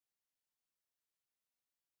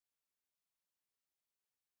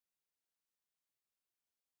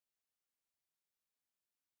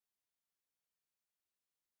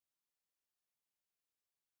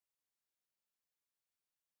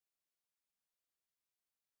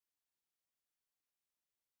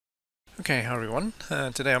Okay, hi everyone.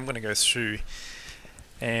 Today I'm going to go through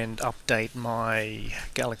and update my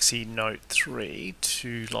Galaxy Note 3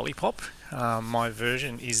 to Lollipop. My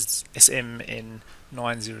version is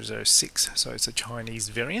SM-N9006, so it's a Chinese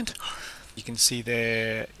variant. You can see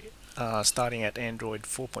there starting at Android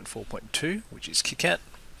 4.4.2, which is KitKat.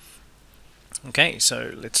 Okay,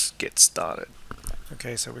 so let's get started.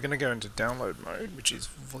 Okay, so we're going to go into download mode, which is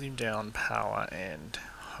volume down, power, and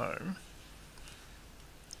home.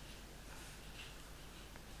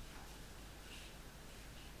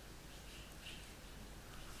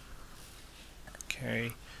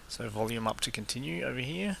 Okay, so volume up to continue over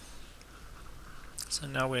here. So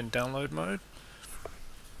now we're in download mode.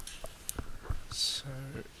 So,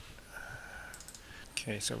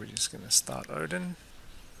 okay, so we're just going to start Odin.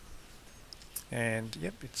 And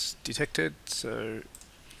yep, it's detected. So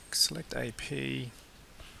select AP.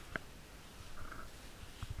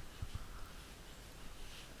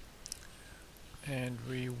 And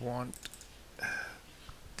we want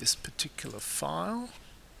this particular file.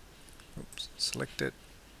 Oops, select it,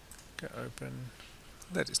 go open,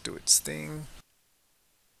 let it do its thing.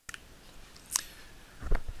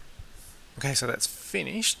 Okay, so that's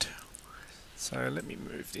finished. So let me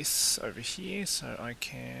move this over here so I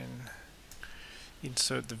can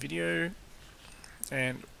insert the video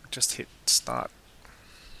and just hit start.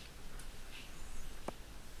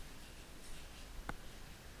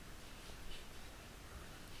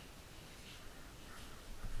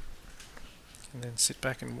 And then sit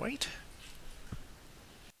back and wait.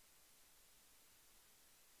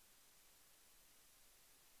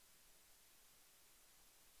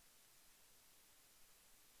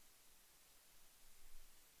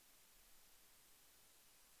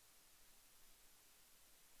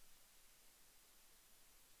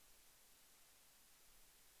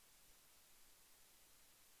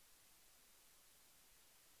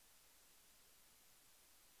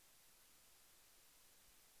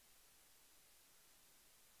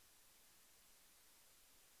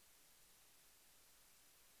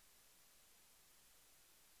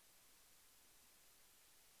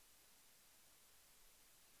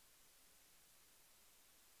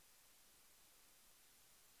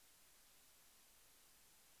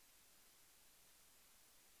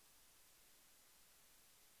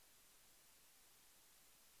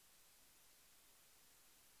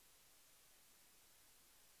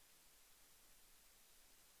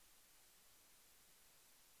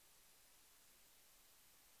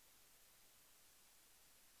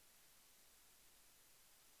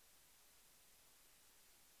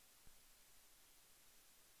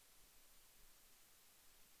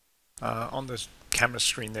 On the camera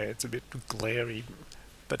screen there, it's a bit glary,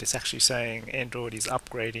 but it's actually saying Android is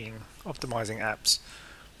upgrading, optimizing apps.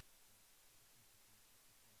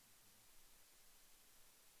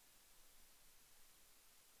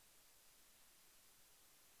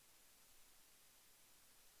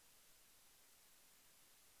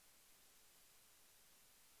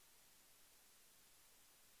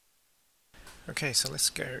 Okay, so let's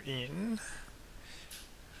go in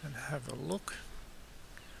and have a look.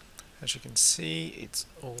 As you can see, it's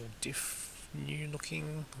all new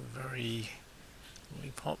looking, very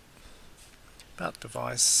Lollipop. About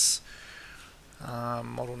device,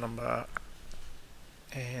 model number,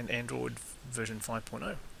 and Android version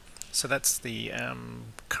 5.0. So that's the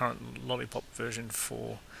current Lollipop version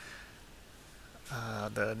for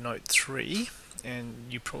the Note 3, and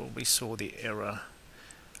you probably saw the error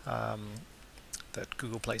that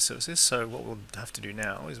Google Play services. So what we'll have to do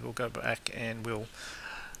now is we'll go back and we'll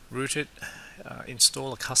root it,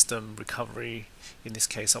 install a custom recovery. In this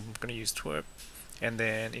case, I'm going to use Twerp, and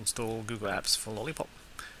then install Google Apps for Lollipop.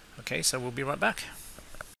 Okay, so we'll be right back.